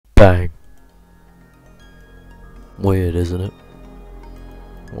Bang. Weird, isn't it?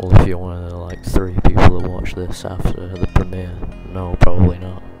 Well, if you're one of the like 3 people that watch this after the premiere, no, probably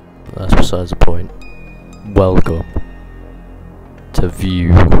not. But that's besides the point. Welcome to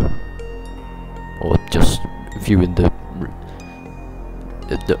View, or just viewing the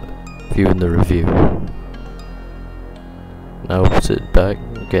review. Now sit back,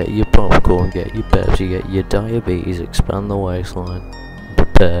 get your popcorn, get your Pepsi, get your diabetes, expand the waistline, and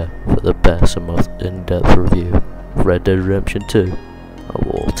prepare for the best and most in-depth review of Red Dead Redemption 2 of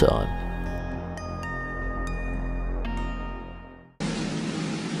all time.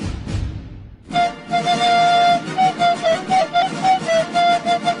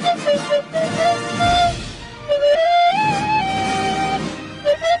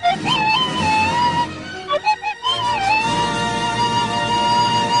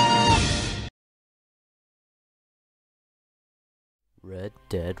 Red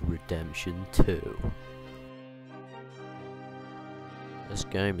Dead Redemption 2. This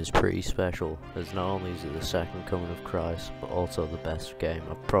game is pretty special, as not only is it the second coming of Christ, but also the best game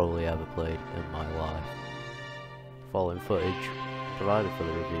I've probably ever played in my life. The following footage provided for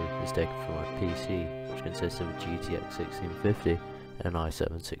the review is taken from my PC, which consists of a GTX 1650 and an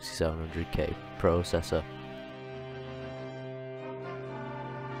i7-6700K processor.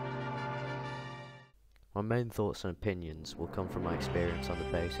 My main thoughts and opinions will come from my experience on the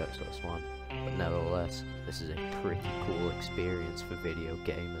base Xbox One, but nevertheless, this is a pretty cool experience for video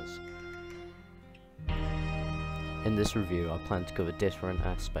gamers. In this review, I plan to cover different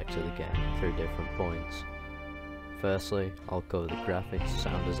aspects of the game through different points. Firstly, I'll cover the graphics,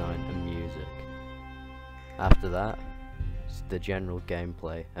 sound design and music. After that, it's the general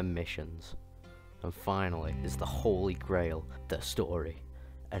gameplay and missions. And finally, is the holy grail, the story,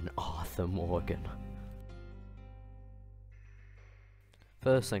 and Arthur Morgan.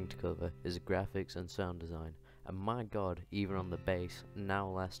 First thing to cover is the graphics and sound design, and my god, even on the base, now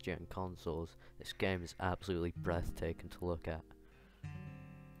last gen consoles, this game is absolutely breathtaking to look at.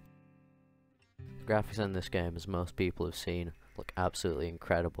 The graphics in this game, as most people have seen, look absolutely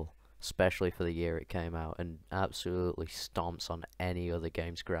incredible, especially for the year it came out, and absolutely stomps on any other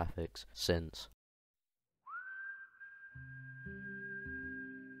game's graphics since.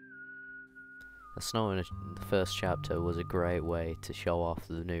 The snow in the first chapter was a great way to show off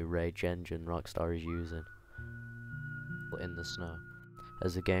the new Rage engine Rockstar is using in the snow.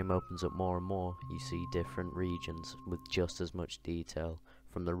 As the game opens up more and more, you see different regions with just as much detail,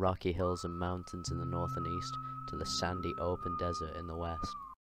 from the rocky hills and mountains in the north and east to the sandy open desert in the west.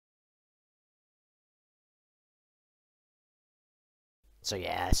 So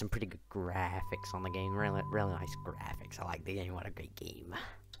yeah, some pretty good graphics on the game, really nice graphics. I like the game, what a great game.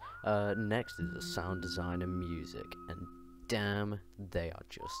 Next is the sound design and music, and damn, they are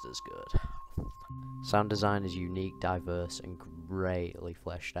just as good. Sound design is unique, diverse, and greatly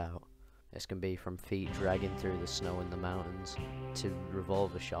fleshed out. This can be from feet dragging through the snow in the mountains, to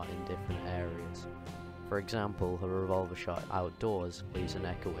revolver shot in different areas. For example, a revolver shot outdoors leaves an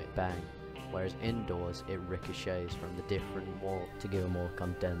echoing bang, whereas indoors it ricochets from the different wall to give a more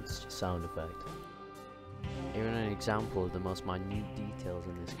condensed sound effect. Even an example of the most minute details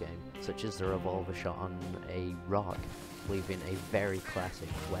in this game, such as the revolver shot on a rock, leaving a very classic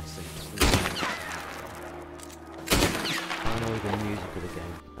western swing. Finally, the music of the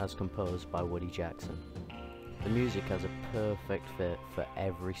game, as composed by Woody Jackson. The music has a perfect fit for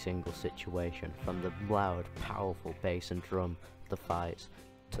every single situation, from the loud, powerful bass and drum of the fights,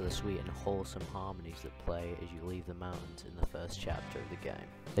 to the sweet and wholesome harmonies that play as you leave the mountains in the first chapter of the game.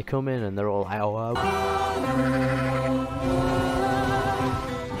 They come in and they're all like,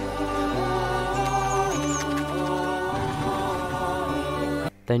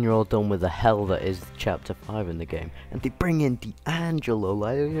 then you're all done with the hell that is chapter 5 in the game, and they bring in D'Angelo,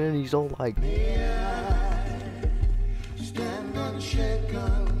 like, and he's all like, stand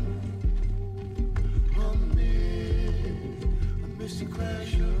unshaken.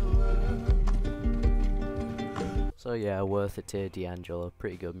 So yeah, worth it to hear D'Angelo,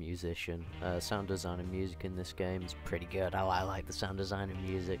 pretty good musician. Sound design and music in this game is pretty good. I like the sound design and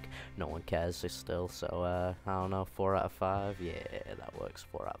music. No one cares still, so I don't know, 4 out of 5? Yeah, that works,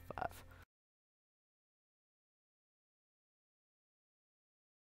 4 out of 5.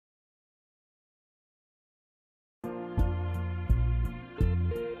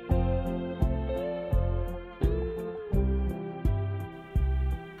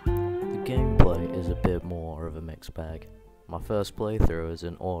 Gameplay is a bit more of a mixed bag. My first playthrough is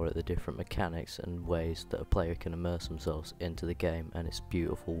in awe at the different mechanics and ways that a player can immerse themselves into the game and its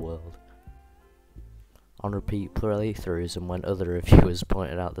beautiful world. On repeat playthroughs and when other reviewers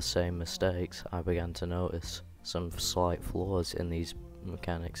pointed out the same mistakes, I began to notice some slight flaws in these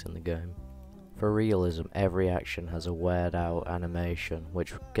mechanics in the game. For realism, every action has a weared out animation,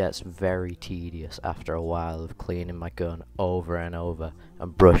 which gets very tedious after a while of cleaning my gun over and over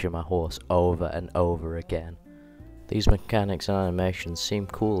and brushing my horse over and over again. These mechanics and animations seem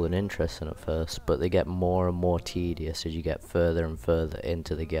cool and interesting at first, but they get more and more tedious as you get further and further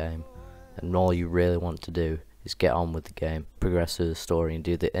into the game, and all you really want to do is get on with the game, progress through the story and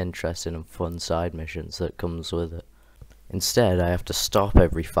do the interesting and fun side missions that comes with it. Instead, I have to stop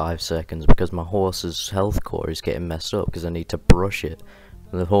every 5 seconds because my horse's health core is getting messed up because I need to brush it.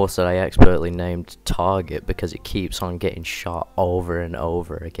 And the horse that I expertly named Target because it keeps on getting shot over and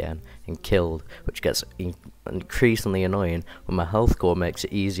over again and killed, which gets increasingly annoying when my health core makes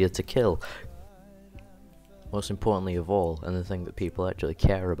it easier to kill. Most importantly of all, and the thing that people actually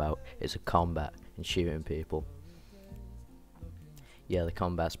care about, is the combat and shooting people. Yeah, the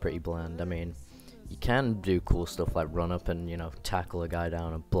combat's pretty bland. I mean, you can do cool stuff like run up and, you know, tackle a guy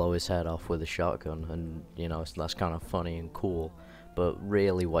down and blow his head off with a shotgun, and, you know, that's kind of funny and cool. But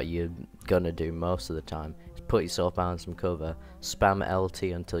really what you're gonna do most of the time is put yourself behind some cover, spam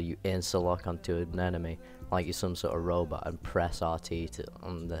LT until you insta-lock onto an enemy like you're some sort of robot, and press RT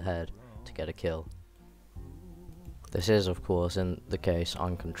on the head to get a kill. This is, of course, in the case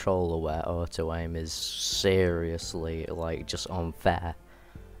on controller where auto-aim is seriously, like, just unfair.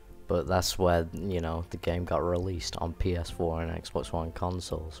 But that's where, you know, the game got released on PS4 and Xbox One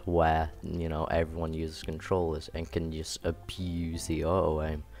consoles, where, you know, everyone uses controllers and can just abuse the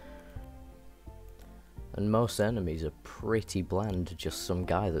auto-aim. And most enemies are pretty bland, just some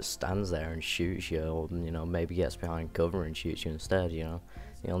guy that stands there and shoots you, or, you know, maybe gets behind cover and shoots you instead, you know.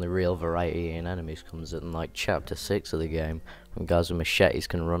 The only real variety in enemies comes in, like, Chapter 6 of the game, when guys with machetes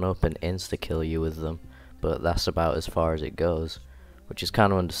can run up and insta-kill you with them, but that's about as far as it goes. Which is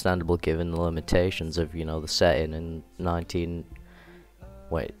kind of understandable given the limitations of, you know, the setting in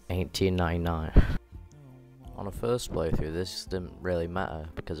 1899. On a first playthrough, this didn't really matter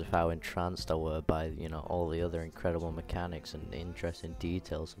because of how entranced I were by, you know, all the other incredible mechanics and interesting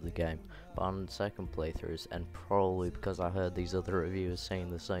details of the game. But on second playthroughs, and probably because I heard these other reviewers saying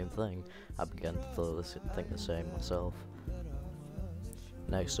the same thing, I began to think the same myself.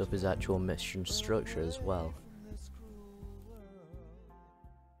 Next up is actual mission structure as well.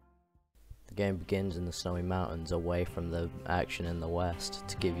 The game begins in the snowy mountains away from the action in the west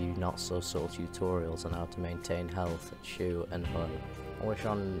to give you not so subtle tutorials on how to maintain health, shoot and hunt. I wish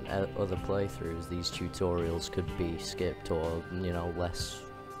on other playthroughs these tutorials could be skipped or, you know, less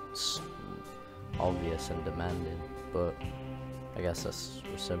obvious and demanding, but I guess that's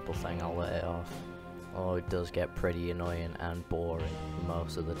a simple thing, I'll let it off. Oh, it does get pretty annoying and boring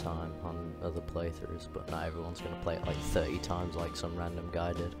most of the time on other playthroughs, but not everyone's going to play it like 30 times like some random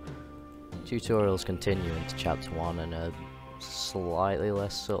guy did. Tutorials continue into Chapter 1 and are slightly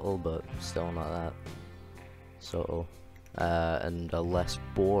less subtle, but still not that subtle, and are less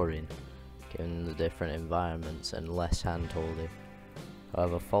boring given the different environments and less hand-holdy.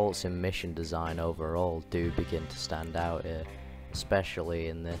 However, faults in mission design overall do begin to stand out here, especially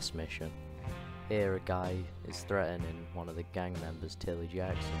in this mission. Here a guy is threatening one of the gang members, Tilly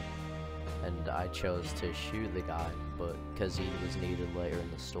Jackson, and I chose to shoot the guy, but because he was needed later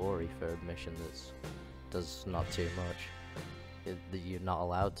in the story for a mission that does not too much, you're not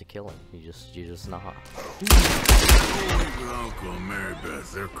allowed to kill him. You're just not. Your uncle and Mary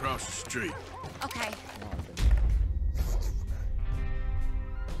Beth, they're across the street. Okay.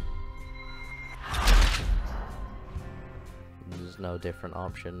 There's no different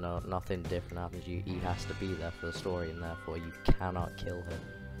option. Nothing different happens. He has to be there for the story, and therefore you cannot kill him.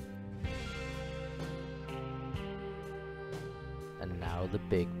 And now the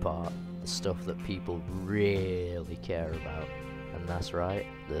big part, the stuff that people really care about, and that's right,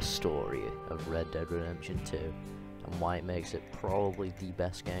 the story of Red Dead Redemption 2, and why it makes it probably the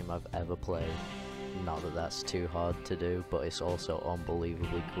best game I've ever played. Not that that's too hard to do, but it's also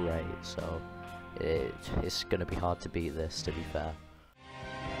unbelievably great, so it's gonna be hard to beat this, to be fair.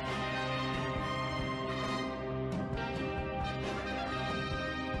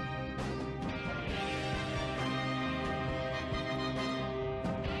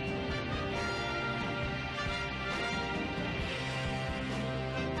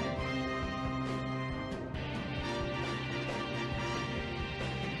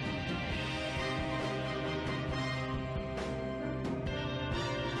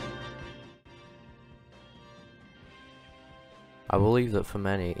 I believe that for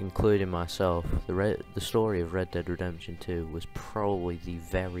many, including myself, the story of Red Dead Redemption 2 was probably the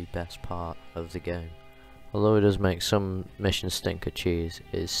very best part of the game. Although it does make some missions stinker cheese,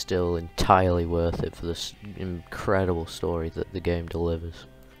 it is still entirely worth it for this incredible story that the game delivers.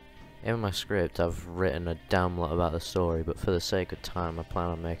 In my script I've written a damn lot about the story, but for the sake of time I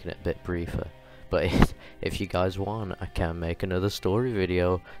plan on making it a bit briefer. But if you guys want, I can make another story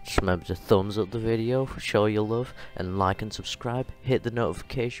video. Just remember to thumbs up the video, show your love, and like and subscribe, hit the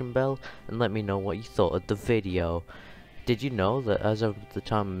notification bell, and let me know what you thought of the video. Did you know that as of the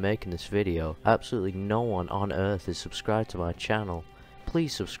time of making this video, absolutely no one on earth is subscribed to my channel?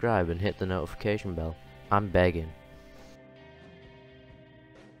 Please subscribe and hit the notification bell. I'm begging.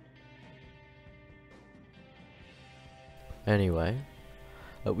 Anyway,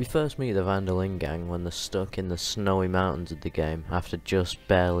 we first meet the Van der Linde gang when they're stuck in the snowy mountains of the game after just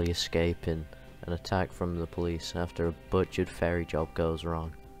barely escaping an attack from the police after a butchered ferry job goes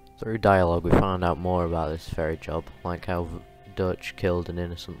wrong. Through dialogue we find out more about this ferry job, like how Dutch killed an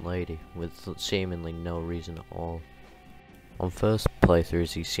innocent lady with seemingly no reason at all. On first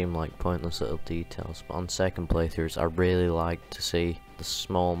playthroughs these seem like pointless little details, but on second playthroughs I really like to see the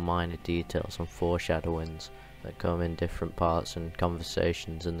small minor details and foreshadowings that come in different parts and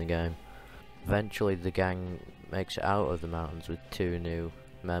conversations in the game. Eventually the gang makes it out of the mountains with two new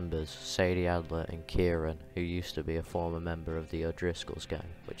members, Sadie Adler and Kieran, who used to be a former member of the O'Driscoll's gang,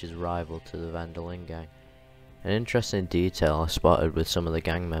 which is rival to the Van der Linde gang. An interesting detail I spotted with some of the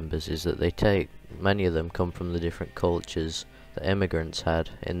gang members is that many of them come from the different cultures that immigrants had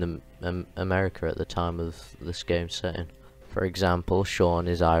in America at the time of this game's setting. For example, Sean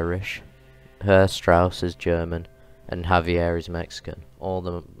is Irish, Strauss is German, and Javier is Mexican, all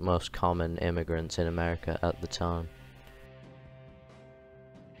the most common immigrants in America at the time.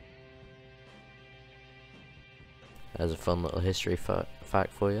 There's a fun little history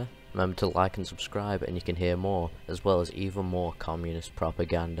fact for you. Remember to like and subscribe and you can hear more, as well as even more communist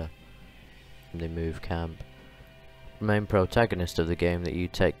propaganda from the Move camp. The main protagonist of the game that you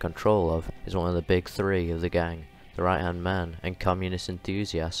take control of is one of the big three of the gang, the right-hand man and communist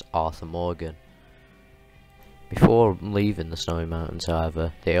enthusiast Arthur Morgan. Before leaving the Snowy Mountains,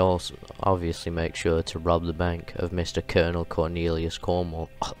 however, they also obviously make sure to rob the bank of Mr. Colonel Cornelius Cornwall,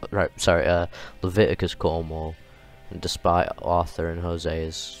 Leviticus Cornwall, and despite Arthur and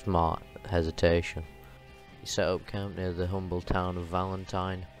Jose's smart hesitation. You set up camp near the humble town of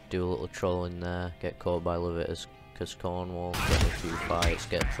Valentine, do a little trolling there, get caught by Leviticus Cornwall, get in a few fights,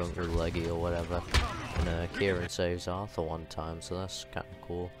 get drunk with Leggy or whatever, and Kieran saves Arthur one time, so that's kind of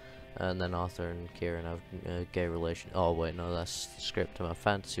cool. And then Arthur and Kieran have a gay relation. Oh wait, no, that's the script of my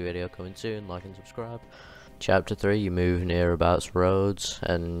fantasy video coming soon. Like and subscribe. Chapter 3, you move nearabouts roads,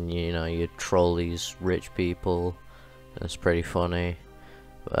 and you troll these rich people. That's pretty funny.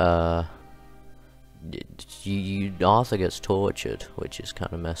 Arthur gets tortured, which is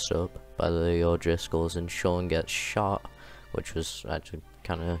kind of messed up, by the O'Driscolls, and Sean gets shot, which was actually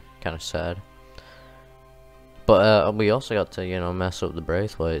kind of sad. But we also got to mess up the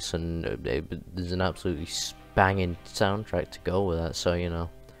Braithwaites, and there's an absolutely banging soundtrack to go with that, so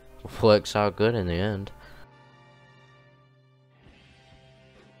works out good in the end.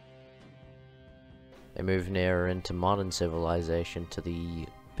 They move nearer into modern civilization to the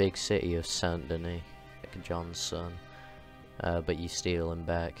big city of Saint Denis, like John's son, but you steal him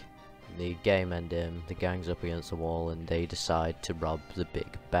back. The game ends him, the gang's up against the wall, and they decide to rob the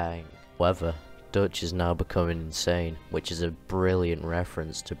Big Bang. However, Dutch is now becoming insane, which is a brilliant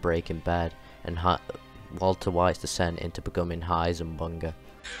reference to Breaking Bad and Walter White's descent into becoming Heisenberger.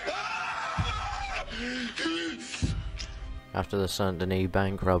 After the Saint Denis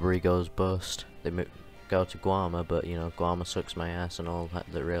bank robbery goes bust, they go to Guarma, but Guarma sucks my ass, and all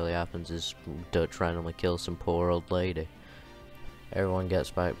that really happens is Dutch randomly kills some poor old lady. Everyone gets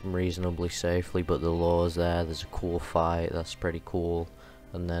back reasonably safely, but the law's there, there's a cool fight, that's pretty cool.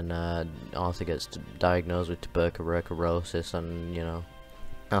 And then Arthur gets diagnosed with tuberculosis, and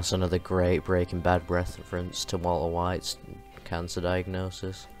that's another great Breaking Bad reference to Walter White's cancer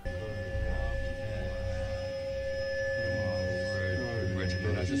diagnosis.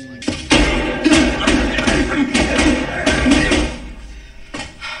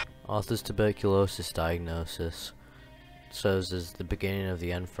 Arthur's tuberculosis diagnosis serves as the beginning of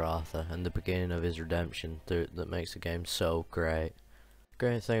the end for Arthur, and the beginning of his redemption that makes the game so great.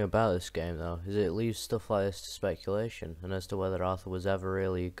 Great thing about this game though is it leaves stuff like this to speculation, and as to whether Arthur was ever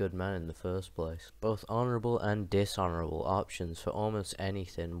really a good man in the first place. Both honourable and dishonourable options for almost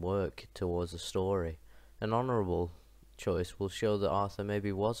anything work towards a story. An honourable choice will show that Arthur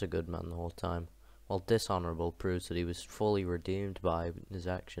maybe was a good man the whole time, while dishonourable proves that he was fully redeemed by his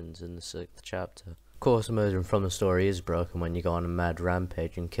actions in the 6th chapter. course, emerging from the story is broken when you go on a mad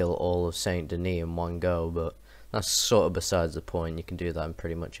rampage and kill all of Saint Denis in one go, but that's sort of besides the point. You can do that in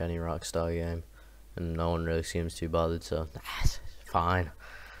pretty much any Rockstar game, and no one really seems too bothered, so that's fine.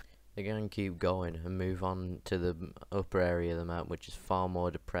 The gang keep going and move on to the upper area of the map, which is far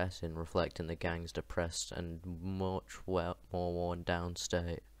more depressing, reflecting the gang's depressed and much more worn down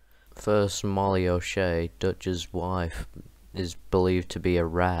state. First, Molly O'Shea, Dutch's wife, is believed to be a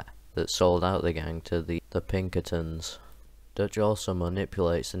rat that sold out the gang to the Pinkertons. Dutch also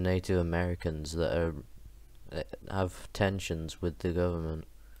manipulates the Native Americans that have tensions with the government.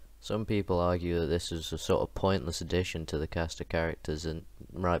 Some people argue that this is a sort of pointless addition to the cast of characters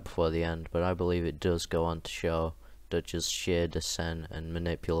right before the end, but I believe it does go on to show Dutch's sheer dissent and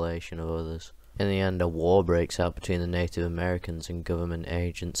manipulation of others. In the end, a war breaks out between the Native Americans and government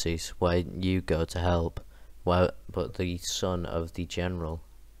agencies, where you go to help, but the son of the general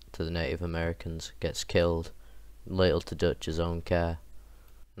to the Native Americans gets killed, little to Dutch's own care.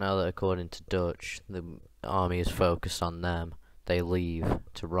 Now that, according to Dutch, the army is focused on them, they leave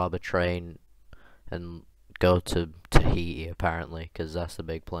to rob a train and go to Tahiti, apparently, because that's the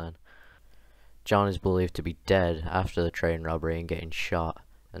big plan. John is believed to be dead after the train robbery and getting shot,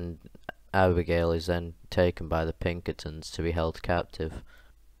 and Abigail is then taken by the Pinkertons to be held captive.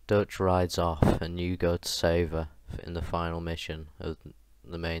 Dutch rides off, and you go to save her in the final mission of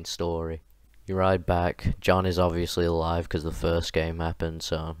the main story. You ride back. John is obviously alive because the first game happened,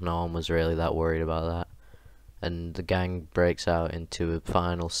 so no one was really that worried about that. And the gang breaks out into a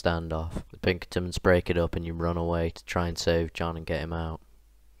final standoff. The Pinkertons break it up and you run away to try and save John and get him out.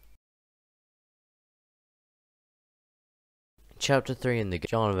 In Chapter 3 in the game,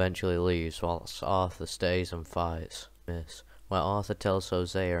 John eventually leaves whilst Arthur stays and fights where Arthur tells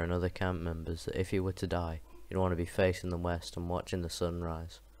Hosea and other camp members that if he were to die, he'd want to be facing the west and watching the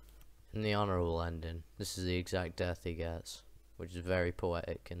sunrise. In the honourable ending, this is the exact death he gets, which is very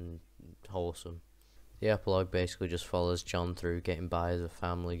poetic and wholesome. The epilogue basically just follows John through getting by as a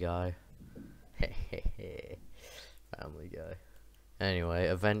family guy. Family guy. Anyway,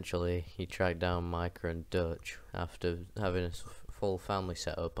 eventually he tracked down Micah and Dutch after having a full family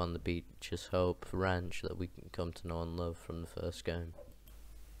set up on the Beach's Hope ranch that we can come to know and love from the first game.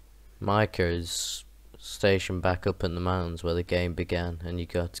 Micah is stationed back up in the mountains where the game began, and you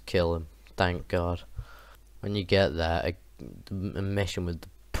got to kill him. Thank God. When you get there, a mission with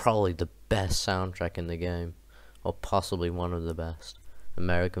probably the best soundtrack in the game, or possibly one of the best,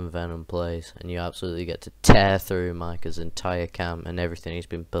 American Venom, plays, and you absolutely get to tear through Micah's entire camp and everything he's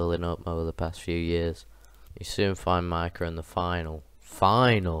been building up over the past few years. You soon find Micah, and the final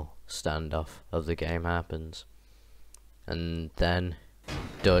standoff of the game happens, and then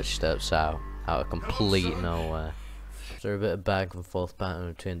Dutch steps out of complete nowhere. After a bit of back and forth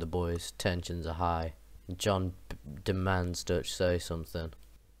banter between the boys, tensions are high, and John demands Dutch say something.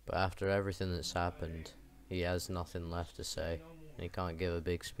 But after everything that's happened, he has nothing left to say, and he can't give a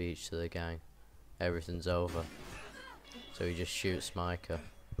big speech to the gang. Everything's over. So he just shoots Micah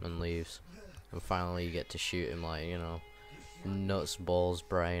and leaves. And finally you get to shoot him like, you know, nuts, balls,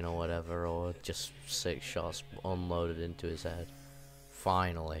 brain or whatever, or just 6 shots unloaded into his head.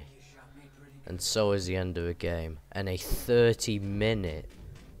 Finally. And so is the end of a game, and a 30-minute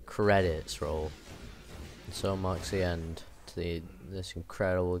credits roll. And so marks the end to this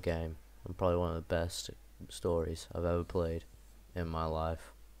incredible game, and probably one of the best stories I've ever played in my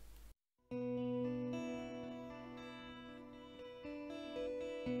life.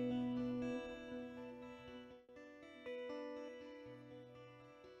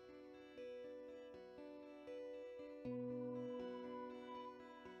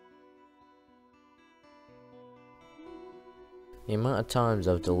 The amount of times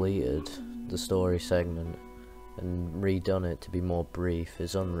I've deleted the story segment and redone it to be more brief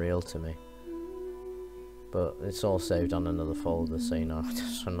is unreal to me. But it's all saved on another folder, so you know,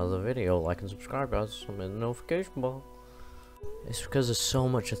 just another video. Like and subscribe, guys. I'm in the notification bell. It's because there's so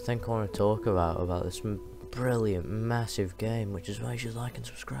much I think I want to talk about this brilliant, massive game, which is why you should like and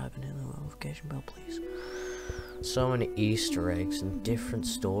subscribe and hit the notification bell, please. So many Easter eggs and different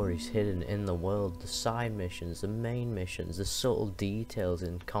stories hidden in the world, the side missions, the main missions, the subtle details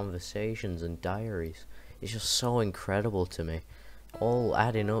in conversations and diaries. It's just so incredible to me, all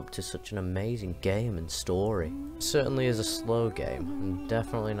adding up to such an amazing game and story. It certainly is a slow game, and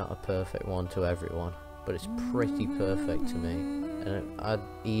definitely not a perfect one to everyone, but it's pretty perfect to me, and I'd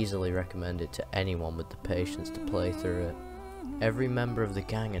easily recommend it to anyone with the patience to play through it. Every member of the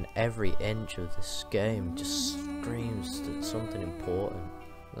gang and every inch of this game just screams that something important.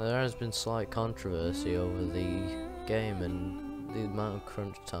 There has been slight controversy over the game, and the amount of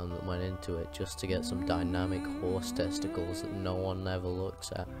crunch time that went into it just to get some dynamic horse testicles that no one ever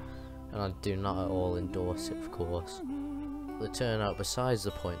looks at, and I do not at all endorse it, of course. The turnout besides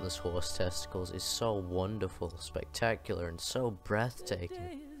the pointless horse testicles is so wonderful, spectacular, and so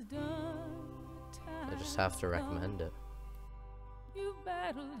breathtaking. I just have to recommend it.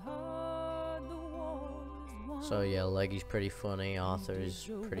 So yeah, Leggy's pretty funny, Arthur is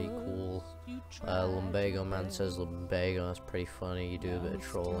pretty cool, Lumbago Man says Lumbago, that's pretty funny, you do a bit of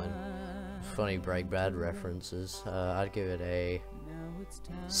trolling, funny Break Bad references. I'd give it a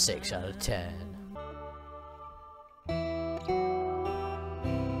 6 out of 10.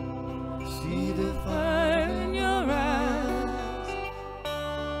 See the fire.